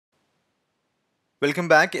Welcome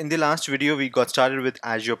back. In the last video, we got started with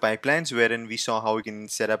Azure pipelines, wherein we saw how we can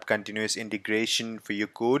set up continuous integration for your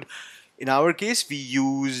code. In our case, we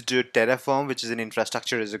used Terraform, which is an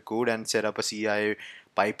infrastructure as a code, and set up a CI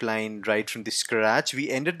pipeline right from the scratch.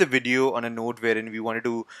 We ended the video on a note wherein we wanted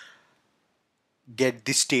to get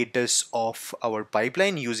the status of our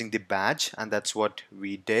pipeline using the badge, and that's what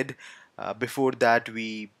we did. Before that,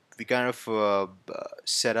 we kind of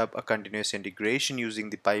set up a continuous integration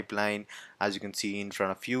using the pipeline, as you can see in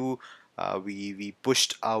front of you. We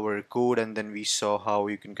pushed our code, and then we saw how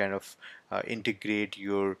you can kind of integrate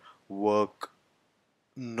your work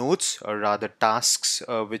notes, or rather tasks,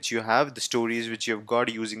 which you have, the stories which you have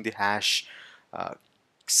got, using the hash uh,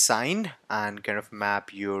 sign, and kind of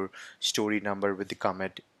map your story number with the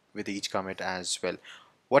commit, with each commit as well.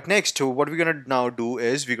 What next? So what we're gonna now do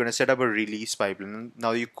is we're gonna set up a release pipeline.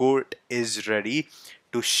 Now your code is ready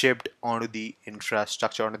to shipped onto the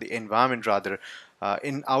infrastructure, onto the environment rather.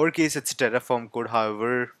 In our case, it's a Terraform code.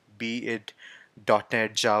 However, be it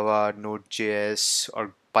 .NET, Java, Node.js,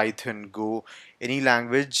 or Python, Go, any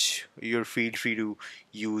language, you're feel free to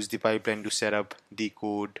use the pipeline to set up the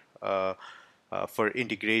code for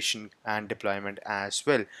integration and deployment as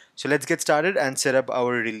well. So let's get started and set up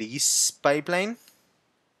our release pipeline.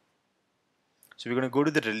 So we're going to go to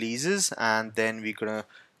the releases, and then we're going to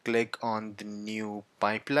click on the new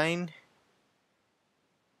pipeline.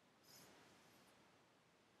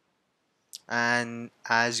 And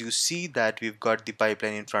as you see that we've got the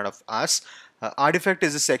pipeline in front of us. Artifact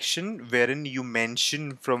is a section wherein you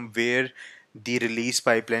mention from where the release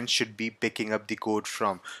pipeline should be picking up the code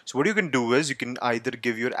from. So what you can do is you can either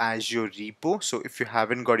give your Azure repo. So if you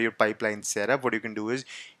haven't got your pipeline set up, what you can do is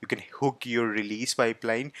you can hook your release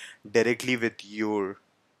pipeline directly with your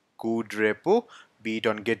code repo, be it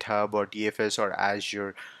on GitHub or TFS or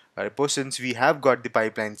Azure repo. Since we have got the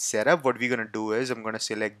pipeline set up, what we're going to do is I'm going to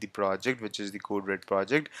select the project, which is the code red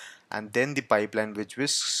project, and then the pipeline, which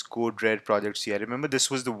was code red project CI. Remember,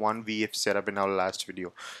 this was the one we have set up in our last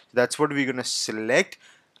video. So that's what we're going to select,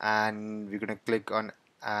 and we're going to click on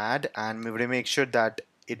add, and we're going to make sure that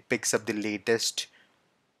it picks up the latest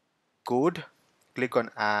code. Click on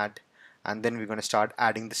add, and then we're going to start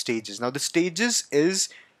adding the stages. Now the stages is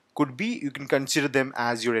could be, you can consider them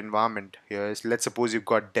as your environment. Here, let's suppose you've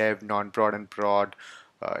got dev, non-prod, and prod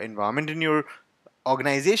environment in your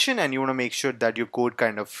organization, and you want to make sure that your code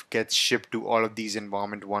kind of gets shipped to all of these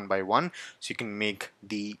environment one by one, so you can make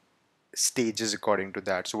the stages according to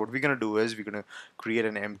that. So what we're going to do is we're going to create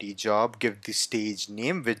an empty job, give the stage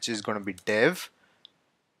name, which is going to be dev,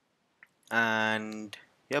 and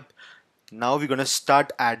yep, now we're going to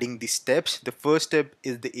start adding the steps. The first step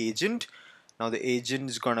is the agent. Now the agent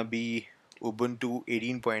is going to be Ubuntu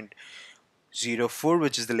 18.04,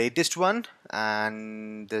 which is the latest one,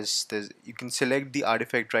 and there's you can select the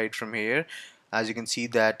artifact right from here. As you can see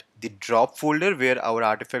that the drop folder where our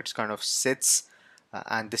artifacts kind of sits,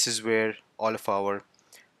 and this is where all of our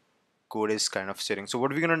code is kind of sitting. So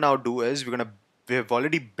what we're going to now do is we have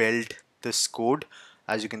already built this code.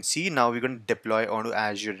 As you can see, now we're going to deploy onto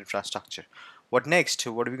Azure infrastructure. What next?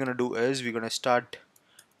 What we're going to do is we're going to start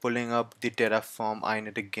pulling up the Terraform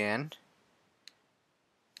init again.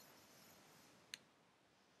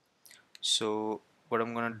 So what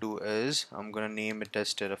I'm going to do is I'm going to name it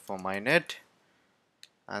as Terraform init,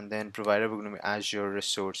 and then provider we're going to be Azure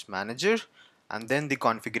Resource Manager, and then the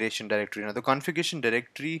configuration directory. Now the configuration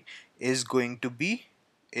directory is going to be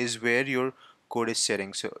where your code is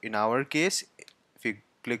sitting. So in our case, if you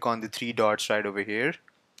click on the three dots right over here,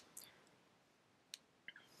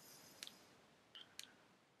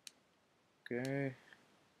 okay,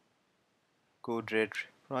 code red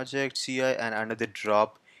project CI, and under the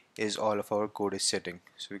drop is all of our code is sitting.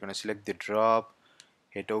 So we're going to select the drop,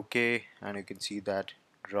 hit OK, and you can see that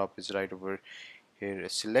drop is right over here.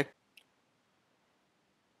 Select.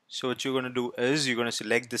 So what you're going to do is you're going to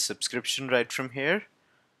select the subscription right from here.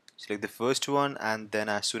 Select the first one, and then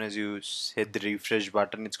as soon as you hit the refresh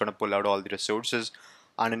button, it's going to pull out all the resources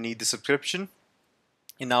underneath the subscription.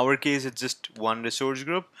 In our case, it's just one resource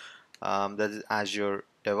group, that is Azure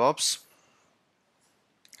DevOps,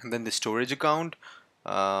 and then the storage account,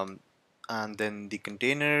 um, and then the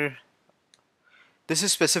container. This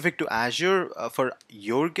is specific to Azure. For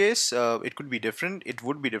your case, it could be different. It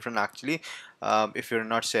would be different actually, if you're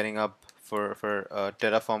not setting up for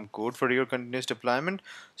Terraform code for your continuous deployment.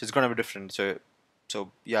 So it's going to be different. So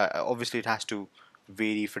yeah, obviously it has to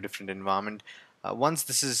vary for different environment. Once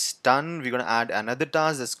this is done, we're going to add another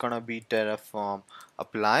task that's going to be Terraform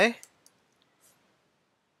apply.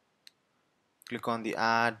 Click on the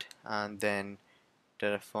add, and then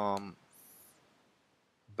Terraform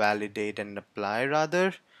validate and apply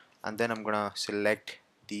rather, and then I'm gonna select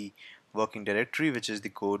the working directory, which is the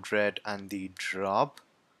code red and the drop.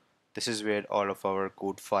 This is where all of our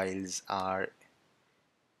code files are.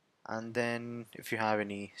 And then if you have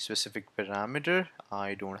any specific parameter,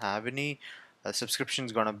 I don't have any. Subscription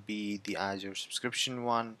is gonna be the Azure subscription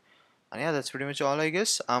one, and yeah, that's pretty much all I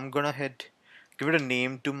guess. I'm gonna give it a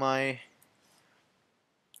name to my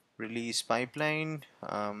release pipeline.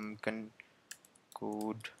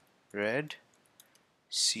 Code red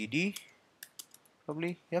cd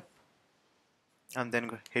probably, yep. And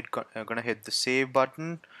then gonna hit the save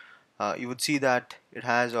button. You would see that it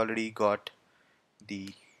has already got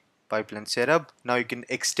the pipeline setup. Now you can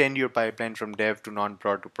extend your pipeline from dev to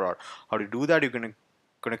non-prod to prod. How to do that? You're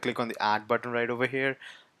gonna click on the add button right over here,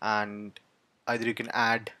 and either you can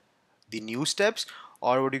add the new steps,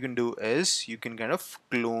 or what you can do is you can kind of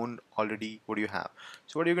clone already what you have.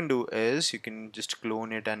 So what you can do is you can just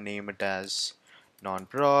clone it and name it as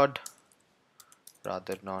non-prod,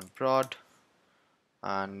 rather non-prod,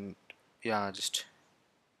 and yeah, just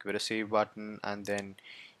give it a save button, and then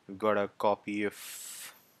you've got a copy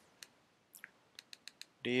of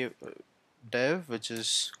dev, which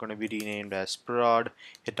is going to be renamed as prod.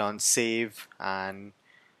 Hit on save, and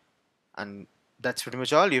that's pretty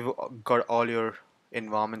much all. You've got all your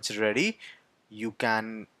environments ready. You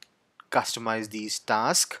can customize these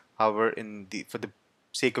tasks. However, for the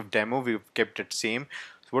sake of demo, we've kept it same.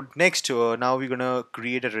 So what next? Now we're gonna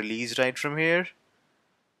create a release right from here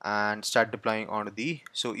and start deploying onto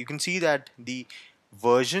so you can see that the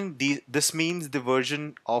this means the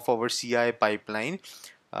version of our CI pipeline.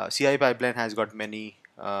 CI pipeline has got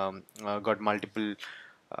got multiple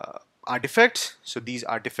artifacts. So these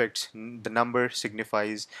artifacts, the number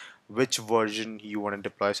signifies which version you want to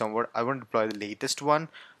deploy. So I want to deploy the latest one.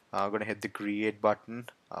 I'm gonna hit the create button.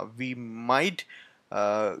 We might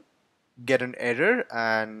uh, get an error,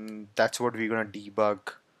 and that's what we're gonna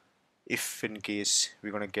debug if in case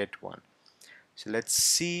we're gonna get one. So let's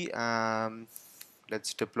see.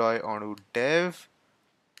 Let's deploy onto dev.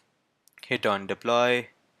 Hit on deploy,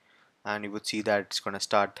 and you would see that it's gonna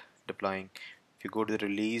start deploying. If you go to the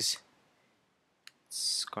release,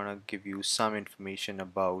 it's gonna give you some information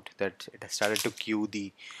about that it has started to queue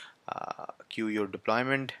your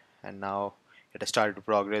deployment, and now it has started to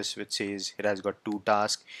progress, which says it has got 2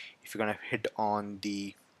 tasks. If you're gonna hit on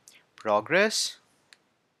the progress,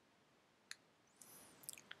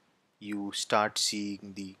 you start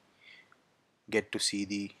seeing get to see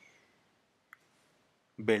the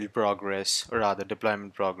build progress, or rather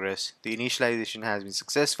deployment progress. The initialization has been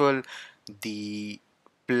successful. The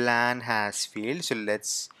plan has failed. So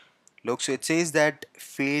let's look. So it says that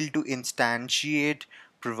failed to instantiate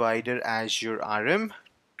provider Azure RM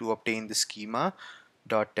to obtain the schema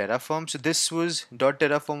 .terraform. So this was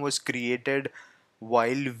 .terraform was created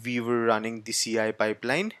while we were running the CI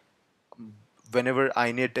pipeline. Whenever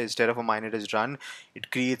Terraform init is run, it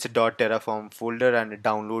creates a .terraform folder and it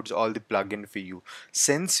downloads all the plugin for you.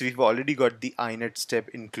 Since we've already got the init step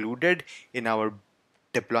included in our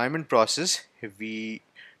deployment process, we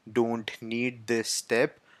don't need this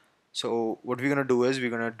step. So what we're gonna do is we're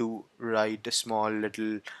gonna write a small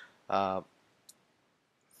little uh,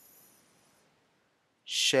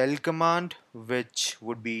 shell command, which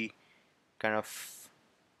would be kind of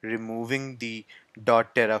removing the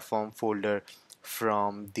 .terraform folder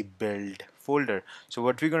from the build folder. So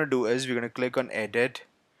what we're gonna do is we're gonna click on edit.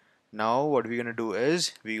 Now what we're gonna do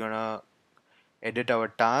is we're gonna edit our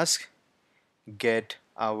task, get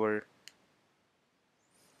our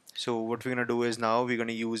so what we're gonna do is now we're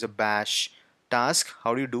gonna use a bash task.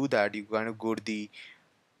 How do you do that? You're gonna go to the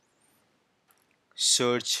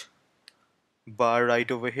search bar right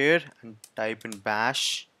over here and type in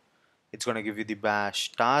bash. It's gonna give you the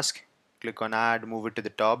bash task. Click on add, move it to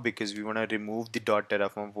the top because we want to remove the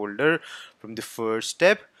 .terraform folder from the first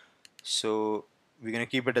step. So we're gonna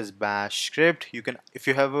keep it as bash script. You can, if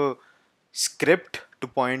you have a script to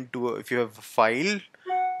point to if you have a file,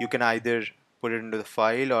 you can either put it into the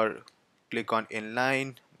file or click on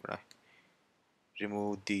inline. I'm gonna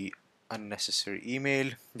remove the unnecessary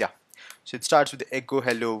email. Yeah, so it starts with the echo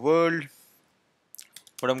hello world.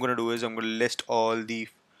 What I'm gonna do is I'm gonna list all the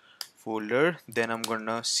folder, then I'm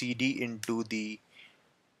gonna cd into the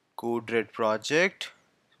code red project,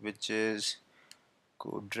 which is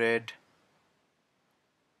code red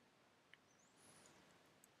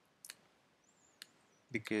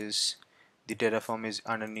because the Terraform is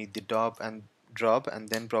underneath the drop, and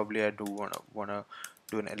then probably I do wanna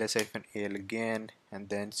do an ls-al again, and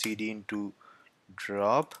then cd into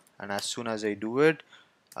drop, and as soon as I do it,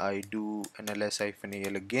 I do an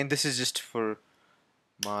ls-al again. This is just for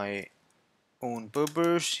my own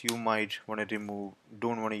purpose. You might want to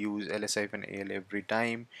don't want to use ls-al every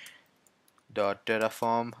time.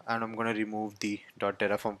 .terraform, and I'm going to remove the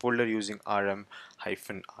 .terraform folder using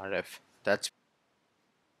rm-rf. That's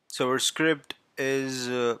so our script is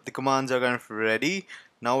the commands are kind of ready.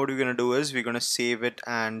 Now what we're going to do is we're going to save it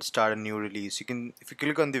and start a new release. You can, if you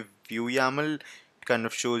click on the view YAML, it kind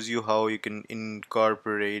of shows you how you can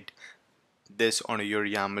incorporate this onto your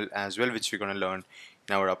YAML as well, which we're going to learn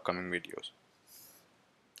in our upcoming videos.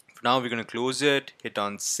 For now, we're going to close it, hit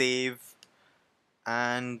on save,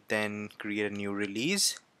 and then create a new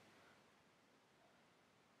release.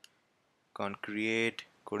 Go on create,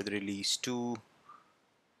 go to the release 2,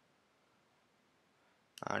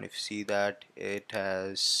 and if you see that it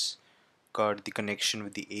has got the connection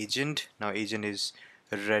with the agent. Now agent is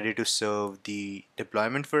ready to serve the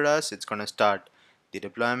deployment for us. It's going to start the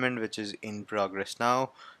deployment, which is in progress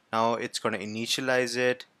now. Now it's going to initialize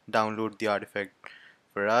it, download the artifact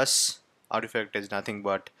for us. Artifact is nothing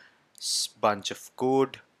but bunch of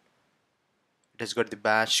code. It has got the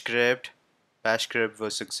bash script. Bash script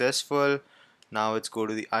was successful. Now let's go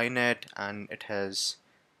to the inet, and it has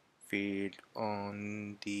failed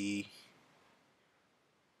on the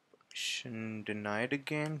permission denied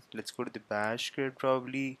again. Let's go to the bash script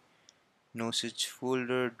probably. No such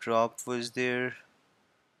folder, drop was there.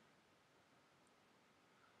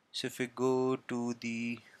 So if we go to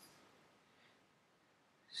the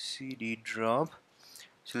cd drop,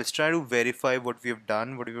 so let's try to verify what we have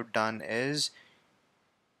done. What we have done is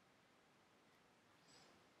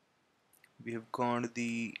we have gone to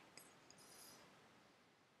the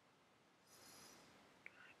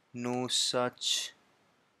no such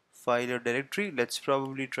file or directory. Let's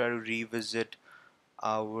probably try to revisit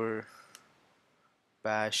our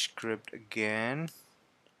bash script again.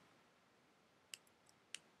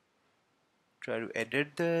 Try to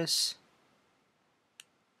edit this.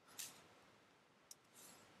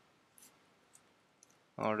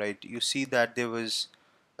 Alright, you see that there was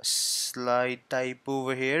a slight typo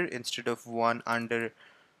over here. Instead of 1 underscore,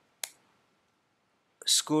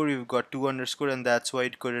 you've got 2 underscore, and that's why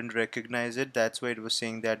it couldn't recognize it. That's why it was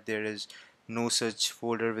saying that there is no such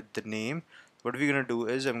folder with the name. What we're gonna do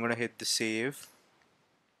is I'm gonna hit the save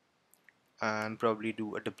and probably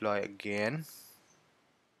do a deploy again.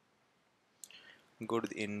 Go to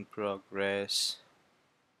the in progress.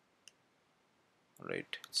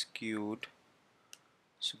 Alright, it's queued.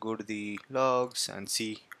 So go to the logs and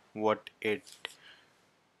see what it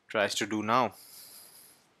tries to do now.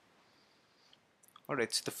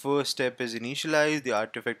 Alright, so the first step is initialize. The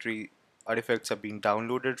Artifactory artifacts are being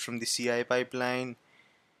downloaded from the CI pipeline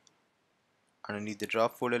underneath the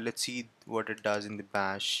drop folder. Let's see what it does in the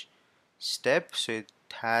bash step. So it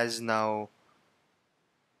has now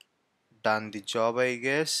done the job, I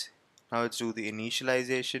guess. Now let's do the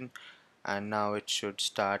initialization, and now it should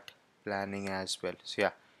start planning as well. So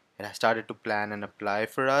yeah, it has started to plan and apply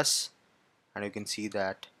for us, and you can see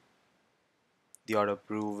that the auto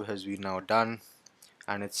approve has been now done,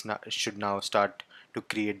 and it should now start to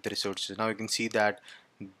create the resources. Now you can see that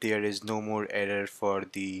there is no more error for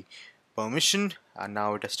the permission, and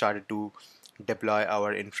now it has started to deploy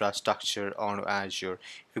our infrastructure on Azure.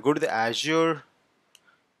 If you go to the Azure,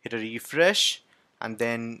 hit a refresh, and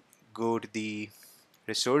then go to the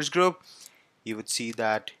resource group, you would see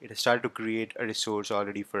that it has started to create a resource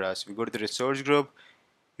already for us. If we go to the resource group,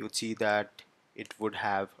 you would see that it would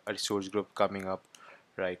have a resource group coming up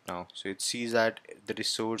right now. So it sees that the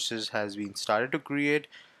resources has been started to create.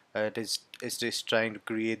 It's just trying to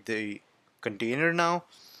create the container now,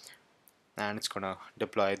 and it's gonna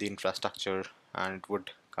deploy the infrastructure, and it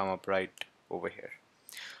would come up right over here.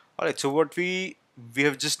 Alright, so what we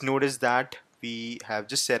have just noticed that we have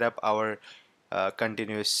just set up our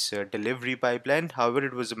continuous delivery pipeline. However,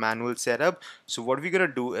 it was a manual setup. So what we're gonna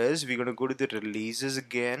do is we're gonna go to the releases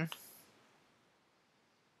again.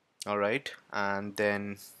 Alright, and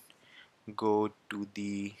then go to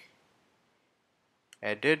the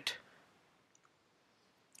edit.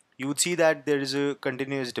 You would see that there is a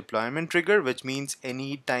continuous deployment trigger, which means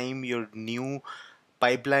any time your new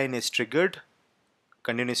pipeline is triggered,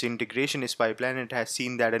 continuous integration is pipeline, it has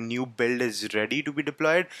seen that a new build is ready to be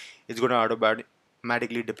deployed, it's going to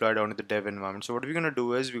automatically deploy onto the dev environment. So what we're going to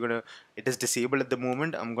do is it is disabled at the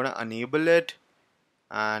moment. I'm going to enable it,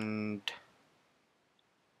 and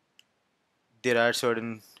there are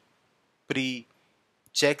certain pre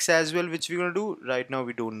checks as well which we're going to do. Right now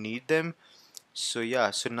we don't need them. So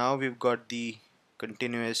yeah, so now we've got the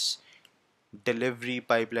continuous delivery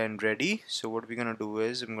pipeline ready. So what we're gonna do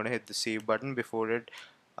is I'm gonna hit the save button. Before it,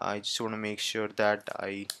 I just want to make sure that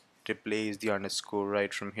I replace the underscore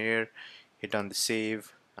right from here, hit on the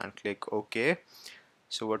save and click OK.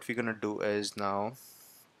 So what we're gonna do is now,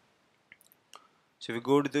 so if you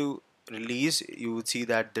go to the release, you would see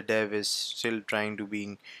that the dev is still trying to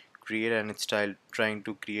being create, and it's still trying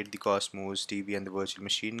to create the Cosmos DB and the virtual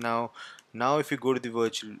machine now if you go to the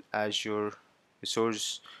virtual Azure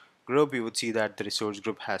resource group, you would see that the resource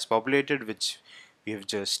group has populated, which we have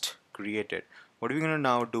just created. What we're gonna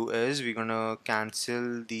now do is we're gonna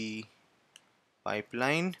cancel the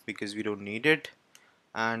pipeline because we don't need it,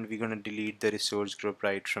 and we're gonna delete the resource group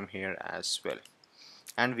right from here as well,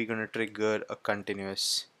 and we're gonna trigger a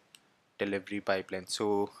continuous delivery pipeline.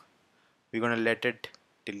 So we're gonna let it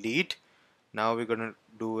delete. Now we're gonna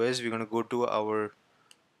do is we're gonna go to our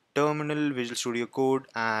terminal, Visual Studio Code,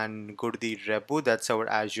 and go to the repo. That's our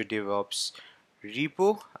Azure DevOps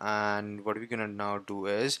repo. And what we're gonna now do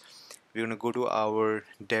is we're gonna go to our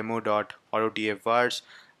demo.autodfvars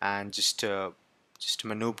and just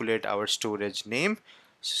manipulate our storage name.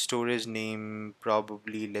 So storage name,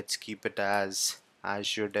 probably let's keep it as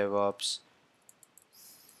Azure DevOps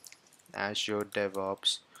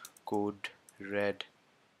code red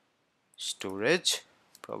storage,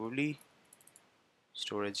 probably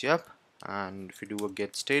storage, yep. And if you do a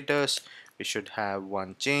get status, we should have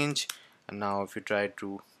one change. And now if you try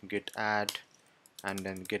to git add and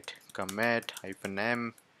then git commit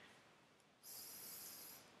 -m,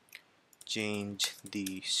 change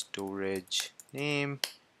the storage name,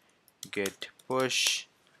 git push.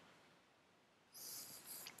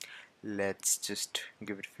 Let's just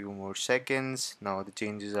give it a few more seconds. Now the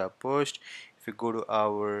changes are pushed. If you go to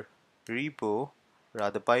our repo,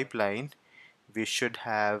 rather pipeline, we should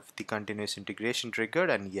have the continuous integration triggered,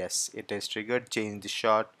 and yes, it is triggered. Change the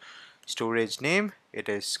short storage name. It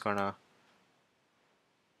is gonna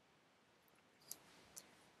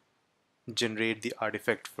generate the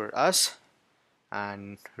artifact for us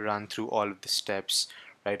and run through all of the steps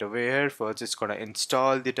right over here. First it's gonna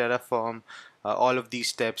install the Terraform, all of these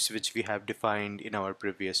steps which we have defined in our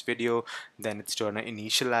previous video. Then it's gonna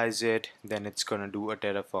initialize it, then it's gonna do a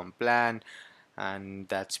Terraform plan, and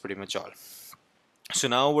that's pretty much all. So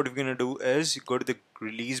now what we're gonna do is go to the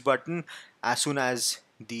release button. As soon as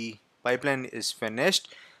the pipeline is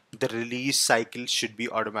finished, the release cycle should be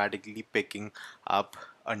automatically picking up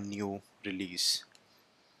a new release.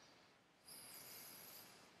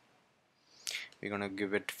 We're gonna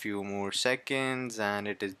give it a few more seconds, and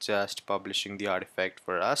it is just publishing the artifact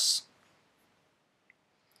for us.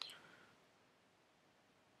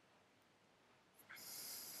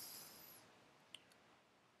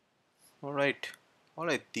 Alright,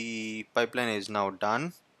 the pipeline is now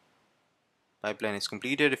done. Pipeline is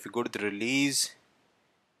completed. If you go to the release,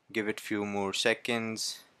 give it a few more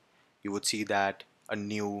seconds, you would see that a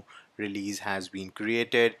new release has been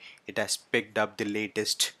created. It has picked up the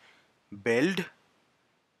latest build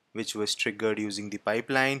which was triggered using the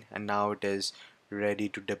pipeline, and now it is ready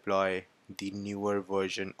to deploy the newer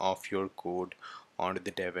version of your code onto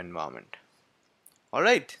the dev environment.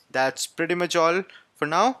 Alright, that's pretty much all for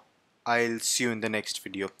now. I'll see you in the next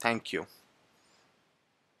video. Thank you.